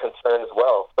another concern as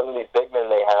well. Some of these big men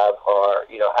they have are,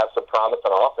 have some promise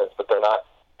on offense, but they're not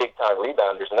big-time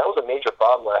rebounders. And that was a major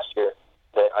problem last year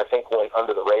that I think went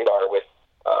under the radar with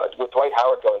Dwight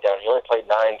Howard going down. He only played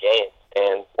 9 games.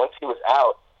 And once he was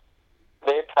out,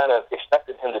 they kind of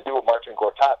expected him to do what Marcin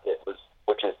Gortat did,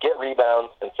 which is get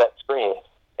rebounds and set screens.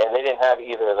 And they didn't have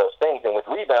either of those things. And with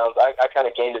rebounds, I kind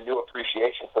of gained a new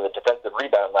appreciation for the defensive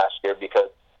rebound last year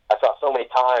because I saw so many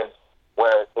times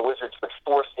where the Wizards would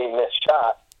force a missed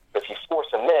shot. If you force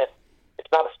a miss,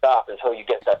 it's not a stop until you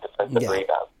get that defensive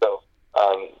rebound. So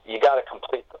you got to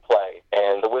complete the play.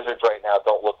 And the Wizards right now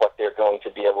don't look like they're going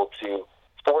to be able to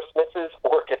force misses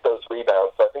or get those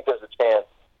rebounds. So I think there's a chance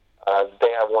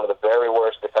they have one of the very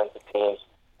worst defensive teams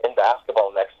in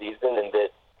basketball next season, and that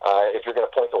if you're going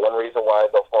to point to one reason why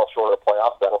they'll fall short of the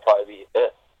playoffs, that'll probably be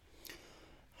it.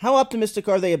 How optimistic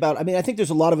are they about? I think there's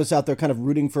a lot of us out there kind of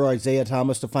rooting for Isaiah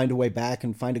Thomas to find a way back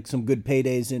and find some good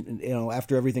paydays,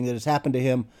 after everything that has happened to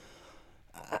him.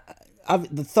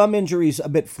 The thumb injury's a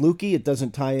bit fluky. It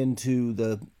doesn't tie into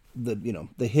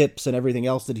the hips and everything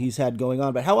else that he's had going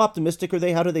on. But how optimistic are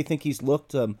they? How do they think he's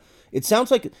looked? It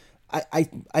sounds like I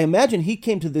imagine he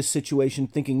came to this situation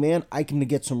thinking, man, I can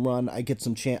get some run. I'll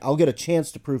get a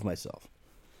chance to prove myself.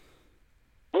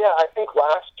 Yeah, I think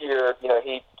last year,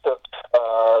 he took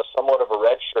somewhat of a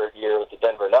redshirt year with the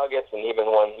Denver Nuggets, and even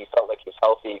when he felt like he was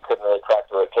healthy, he couldn't really crack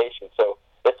the rotation. So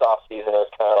this offseason, it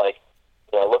was kind of like,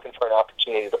 looking for an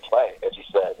opportunity to play, as you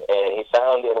said. And he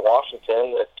found in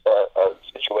Washington a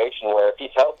situation where if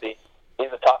he's healthy,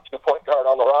 he's a top 2 point guard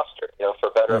on the roster, for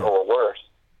better or worse.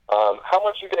 How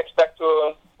much you can expect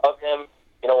of him,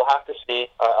 we'll have to see.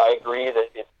 I agree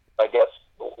that I guess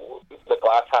the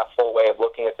glass half full way of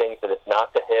looking at things, that it's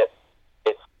not the hip,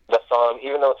 it's the thumb,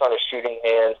 even though it's on his shooting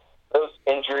hand. Those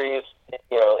injuries,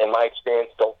 in my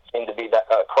experience, don't seem to be that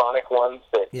chronic ones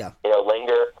that,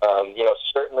 linger.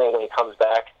 Certainly when he comes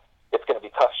back, it's going to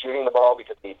be tough shooting the ball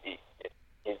because it's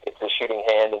his shooting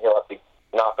hand and he'll have to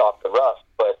knock off the rust.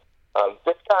 But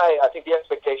this guy, I think the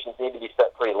expectations need to be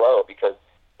set pretty low because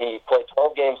he played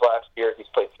 12 games last year. He's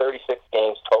played 36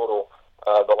 games total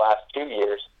the last 2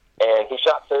 years, and he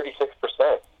shot 36%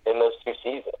 in those 2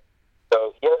 seasons.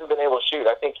 So he hasn't been able to shoot.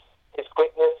 I think his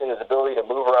quickness and his ability to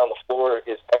move around the floor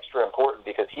is extra important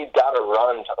because he's got to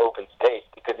run to open space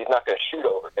because he's not going to shoot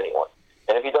over anyone.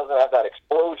 And if he doesn't have that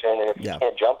explosion and if he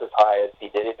can't jump as high as he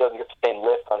did, it doesn't get the same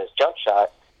lift on his jump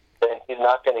shot, then he's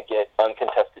not going to get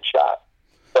uncontested shots.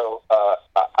 So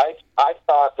I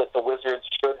thought that the Wizards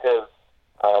should have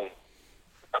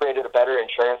created a better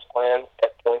insurance plan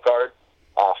at point guard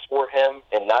for him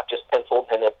and not just penciled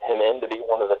him in to be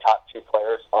one of the top 2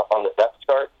 players on the depth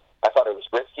chart. I thought it was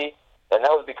risky, and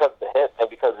that was because of the hip and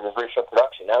because of his recent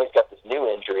production. Now he's got this new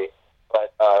injury,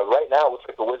 but right now it looks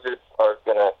like the Wizards are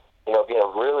going to be in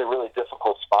a really, really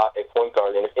difficult spot at point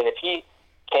guard. And if he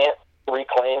can't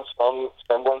reclaim some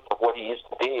semblance of what he used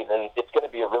to be, then it's going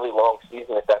to be a really long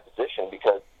season at that position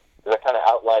because, as I kind of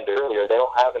outlined earlier, they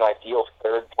don't have an ideal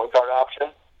third point guard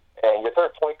option. And your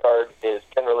third point guard is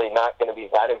generally not going to be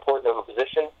that important of a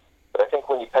position. But I think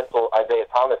when you pencil Isaiah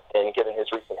Thomas in, given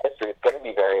his recent history, it's going to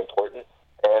be very important.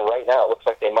 And right now it looks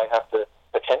like they might have to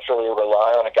potentially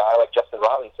rely on a guy like Justin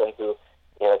Robinson, who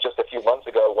just a few months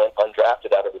ago went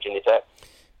undrafted out of Virginia Tech.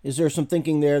 Is there some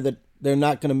thinking there that they're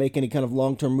not going to make any kind of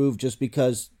long-term move just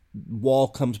because Wall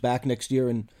comes back next year?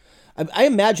 And I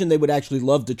imagine they would actually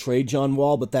love to trade John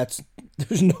Wall, but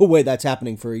there's no way that's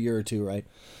happening for a year or two, right?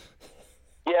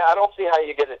 Yeah, I don't see how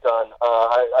you get it done.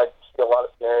 I see a lot of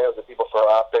scenarios that people throw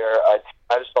out there. I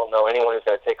just don't know anyone who's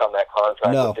going to take on that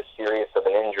contract with this serious of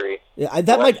an injury. Yeah,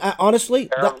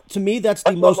 to me, that's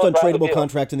the most untradeable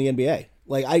contract in the NBA.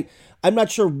 Like, I'm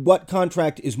not sure what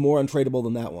contract is more untradeable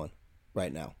than that one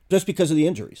right now, just because of the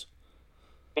injuries.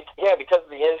 Yeah, because of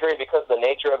the injury, because of the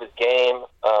nature of his game,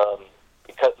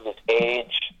 because of his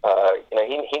age.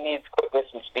 He needs quickness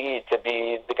and speed to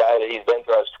be the guy that he's been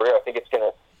throughout his career. I think it's going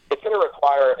to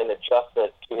require an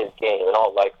adjustment to his game in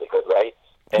all likelihood, right?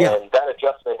 And that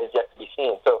adjustment is yet to be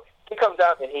seen. So if he comes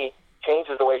out and he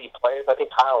changes the way he plays, I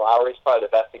think Kyle Lowry is probably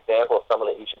the best example of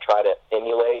someone that you should try to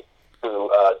emulate. who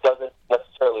doesn't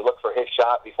necessarily look for his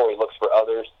shot before he looks for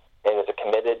others and is a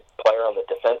committed player on the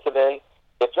defensive end.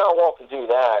 If John Wall can do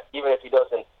that, even if he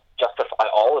doesn't justify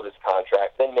all of his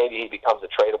contract, then maybe he becomes a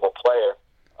tradable player.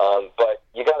 But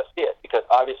you got to see it, because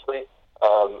obviously,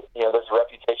 there's a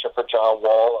reputation for John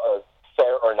Wall,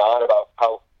 fair or not, about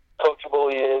how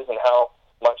coachable he is and how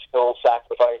much he'll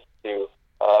sacrifice to,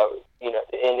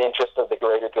 in interest of the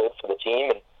greater good for the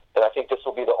team. And I think this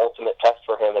will be the ultimate test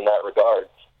for him in that regard.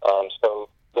 So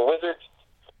the Wizards,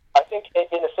 I think,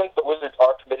 in a sense, the Wizards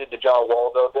are committed to John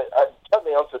Wall, though. Ted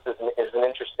Leonsis is an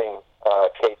interesting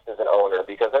case as an owner,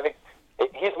 because I think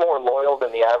he's more loyal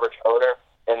than the average owner.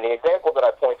 And the example that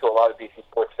I point to a lot of DC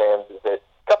sports fans is that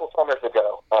a couple summers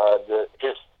ago,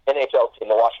 his NHL team,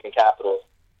 the Washington Capitals,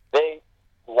 they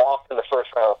lost in the first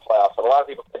round of playoffs. And a lot of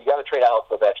people said, you got to trade Alex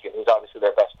Ovechkin, who's obviously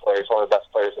their best player. He's one of the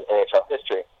best players in NHL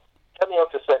history. Ted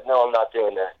Leonsis said, no, I'm not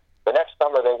doing that. The next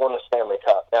summer, they won the Stanley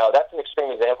Cup. Now, that's an extreme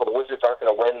example. The Wizards aren't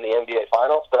going to win the NBA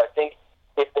Finals, but I think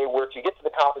if they were to get to the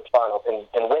conference finals and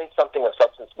win something of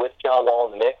substance with John Wall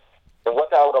in the mix, then what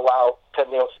that would allow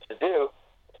Ted Leonsis to do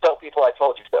is tell people, I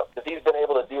told you so. Because he's been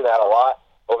able to do that a lot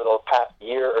over the past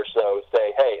year or so.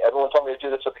 Say, hey, everyone told me to do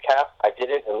this with the Caps. I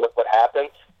did it, and look what happened.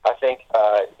 I think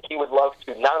he would love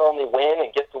to not only win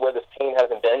and get to where this team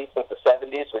hasn't been since the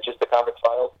 70s, which is the conference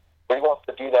finals, but he wants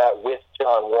to do that with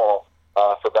John Wall,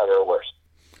 for better or worse.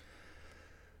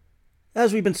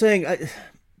 As we've been saying,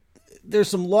 there's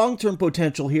some long-term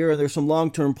potential here, and there's some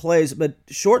long-term plays, but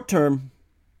short-term,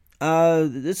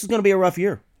 this is going to be a rough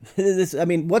year.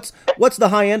 What's the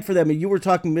high end for them? You were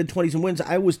talking mid-20s in wins.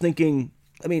 I was thinking,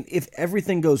 if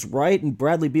everything goes right and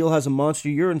Bradley Beal has a monster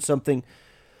year and something,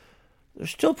 they're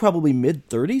still probably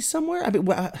mid-30s somewhere.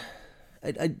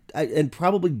 And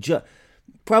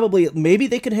probably maybe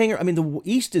they could hang. The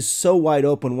East is so wide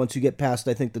open once you get past,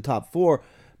 I think, the top four.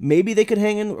 Maybe they could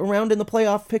hang around in the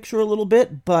playoff picture a little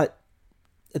bit, but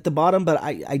at the bottom. But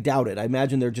I doubt it. I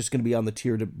imagine they're just going to be on the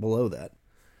tier below that.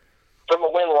 From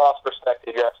a win-loss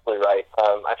perspective, you're absolutely right.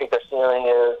 I think their ceiling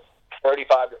is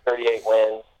 35 to 38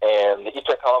 wins, and the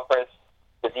Eastern Conference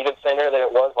is even thinner than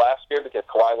it was last year because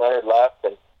Kawhi Leonard left,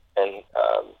 and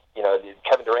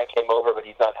Kevin Durant came over, but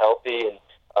he's not healthy, and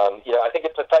I think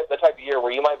it's the type of year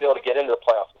where you might be able to get into the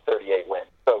playoffs with 38 wins.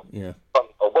 So from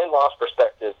a win-loss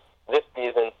perspective, this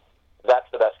season, that's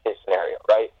the best-case scenario,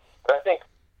 right? But I think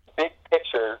big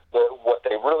picture, what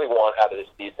they really want out of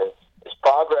this season is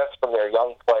progress from their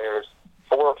young players,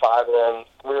 4 or 5 of them,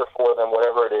 3 or 4 of them,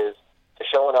 whatever it is, to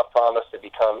show enough promise to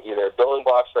become either building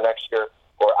blocks for next year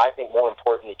or, I think more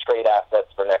importantly, trade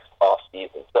assets for next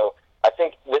off-season. So I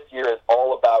think this year is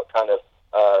all about kind of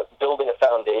building a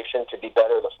foundation to be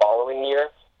better the following year,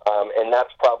 and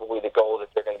that's probably the goal that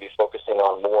they're going to be focusing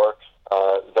on more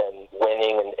than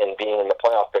winning and being in the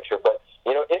playoff picture. But,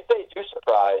 if they do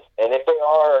surprise, and if they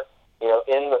are,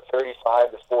 in the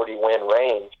 35 to 40 win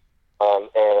range,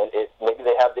 and maybe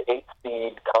they have the 8th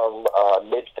seed come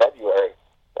mid-February,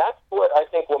 that's what I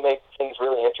think will make things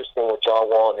really interesting with John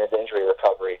Wall and his injury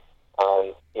recovery.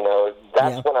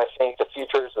 That's when I think the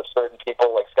futures of certain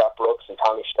people like Scott Brooks and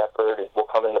Tommy Shepard will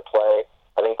come into play.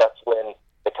 I think that's when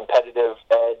the competitive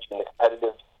edge and the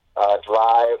competitive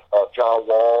drive of John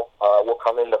Wall will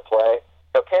come into play.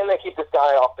 So can they keep this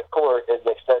guy off the court, as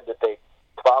they've said that they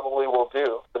probably will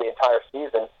do for the entire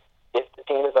season, if the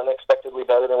team is unexpectedly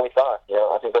better than we thought?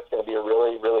 I think that's going to be a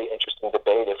really, really interesting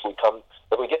debate if we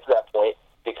get to that point,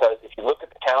 because if you look at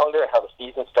the calendar and how the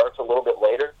season starts a little bit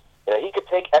later, he could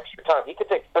take extra time. He could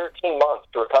take 13 months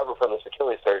to recover from this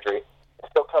Achilles surgery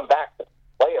and still come back to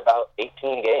play about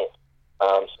 18 games.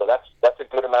 So that's a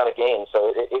good amount of games.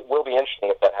 So it will be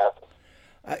interesting if that happens.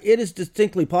 It is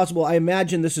distinctly possible. I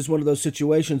imagine this is one of those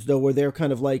situations, though, where they're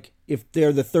kind of like, if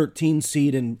they're the 13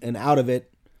 seed and out of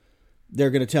it,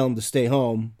 they're going to tell them to stay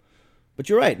home. But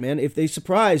you're right, man. If they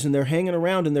surprise and they're hanging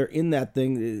around and they're in that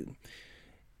thing,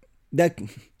 that,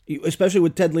 especially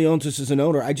with Ted Leonsis as an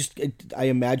owner, I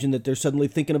imagine that they're suddenly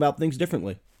thinking about things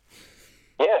differently.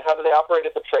 Yeah, how do they operate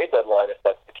at the trade deadline if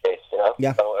that's the case?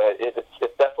 Yeah. So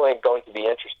it's definitely going to be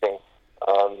interesting.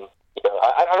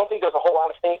 I don't think there's a whole lot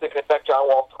of things that could affect John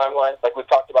Wall's timeline. Like we've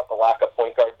talked about the lack of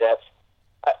point guard depth.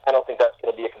 I don't think that's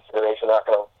going to be a consideration. They're not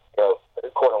going to,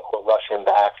 quote unquote, rush him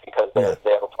back because they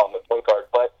have a problem with point guard.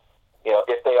 But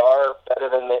if they are better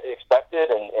than they expected,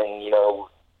 and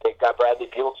they've got Bradley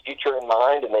Beal's future in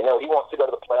mind, and they know he wants to go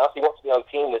to the playoffs, he wants to be on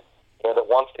a team that that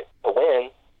wants to win,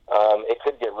 it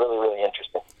could get really, really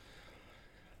interesting.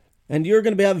 And you're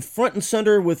going to be having front and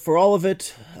center for all of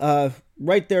it,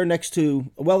 right there next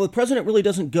to. Well, the president really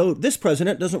doesn't go. This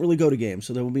president doesn't really go to games,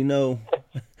 so there will be no.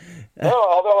 No,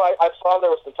 although I saw there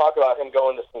was some talk about him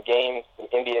going to some games, some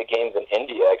India games in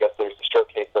India. I guess there's a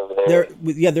showcase over there.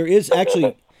 There is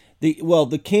actually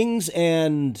the Kings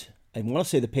and I want to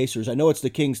say the Pacers. I know it's the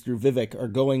Kings through Vivek are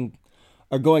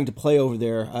going to play over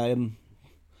there.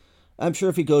 I'm sure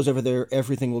if he goes over there,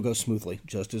 everything will go smoothly,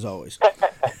 just as always. Yeah,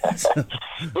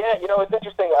 it's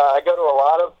interesting. I go to a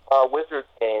lot of Wizards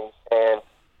games, and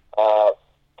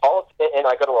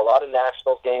I go to a lot of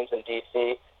Nationals games in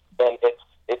D.C., and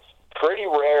it's pretty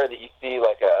rare that you see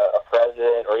like a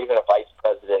president or even a vice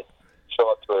president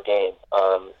show up to a game.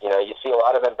 You see a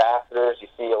lot of ambassadors, you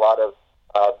see a lot of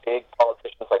big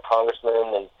politicians like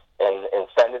congressmen and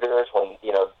senators when,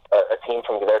 a team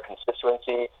from their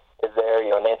constituency is there.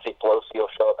 Nancy Pelosi will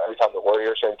show up every time the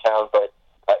Warriors are in town, but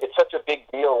it's such a big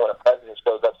deal when a president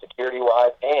shows up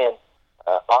security-wise, and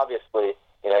obviously,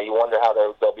 you wonder how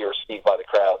they'll be received by the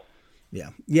crowd. Yeah.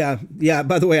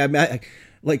 By the way,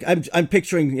 I'm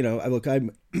picturing,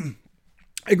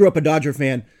 I grew up a Dodger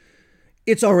fan.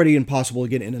 It's already impossible to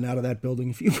get in and out of that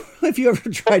building. If you ever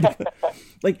tried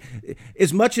to,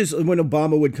 as much as when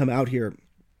Obama would come out here,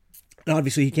 and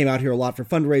obviously he came out here a lot for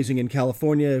fundraising in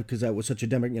California because that was such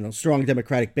a strong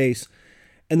Democratic base,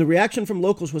 and the reaction from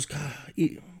locals was, God,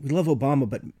 we love Obama,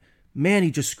 but man, he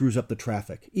just screws up the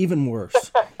traffic even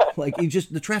worse.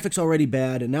 The traffic's already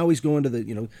bad, and now he's going to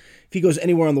if he goes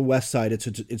anywhere on the west side, it's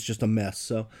just a mess.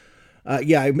 So, I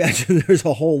imagine there's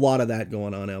a whole lot of that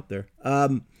going on out there.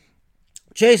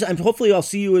 Chase, hopefully I'll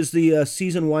see you as the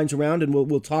season winds around, and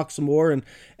we'll talk some more and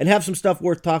have some stuff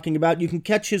worth talking about. You can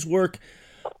catch his work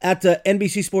at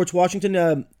NBC Sports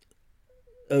Washington.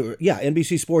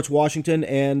 NBC Sports Washington,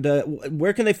 and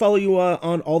where can they follow you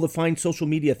on all the fine social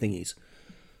media thingies?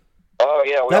 Oh,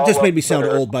 yeah. That just made me sound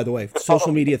old, by the way.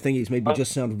 Social media thingies made me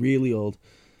just sound really old.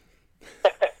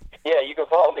 Yeah, you can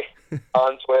follow me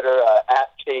on Twitter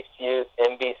at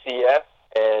ChaseHughesNBCS,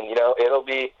 and it'll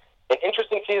be an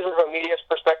interesting season from a media's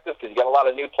perspective because you got a lot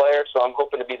of new players. So I'm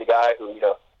hoping to be the guy who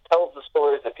tells the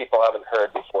stories that people haven't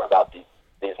heard before about these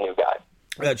new guys.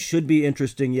 That should be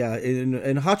interesting, yeah.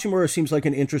 And Hachimura seems like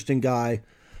an interesting guy,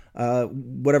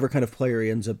 whatever kind of player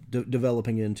he ends up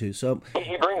developing into. So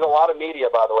he brings a lot of media,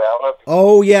 by the way. I don't know.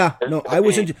 Oh yeah, no, I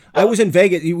was in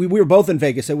Vegas. We were both in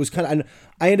Vegas. It was kind of.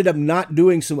 I ended up not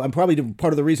doing some. I'm probably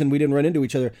part of the reason we didn't run into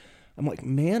each other. I'm like,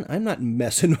 man, I'm not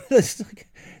messing with this.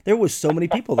 There was so many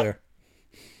people there.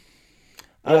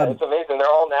 Yeah, it's amazing. They're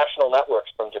all national networks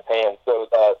from Japan. So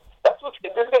that's what's.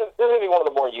 This is going to be one of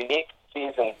the more unique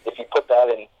seasons if you put that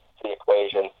into the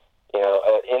equation.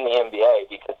 In the NBA,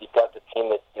 because you've got the team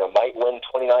that might win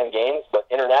 29 games, but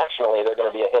internationally they're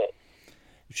going to be a hit.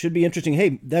 It should be interesting.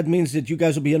 Hey, that means that you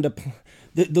guys will be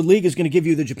the league is going to give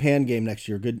you the Japan game next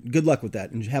year. Good luck with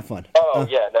that, and have fun. Oh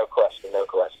yeah, no question.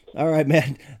 All right,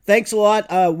 man. Thanks a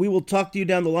lot. We will talk to you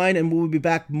down the line, and we'll be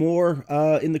back more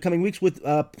in the coming weeks with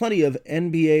plenty of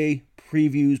NBA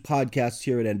previews podcasts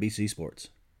here at NBC Sports.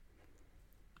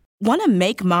 Want to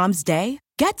make Mom's Day?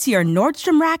 Get to your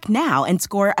Nordstrom Rack now and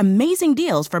score amazing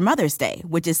deals for Mother's Day,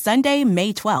 which is Sunday,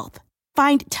 May 12th.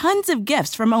 Find tons of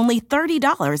gifts from only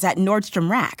 $30 at Nordstrom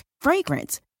Rack.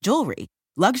 Fragrance, jewelry,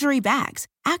 luxury bags,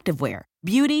 activewear,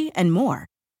 beauty, and more.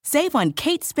 Save on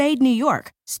Kate Spade New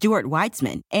York, Stuart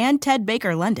Weitzman, and Ted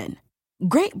Baker London.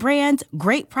 Great brands,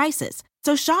 great prices.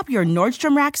 So shop your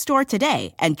Nordstrom Rack store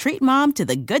today and treat Mom to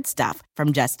the good stuff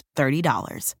from just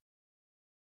 $30.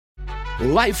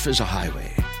 Life is a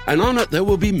highway, and on it there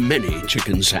will be many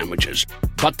chicken sandwiches.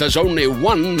 But there's only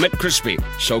one McCrispy.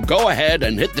 So go ahead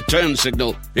and hit the turn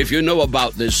signal if you know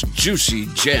about this juicy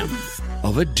gem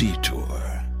of a detour.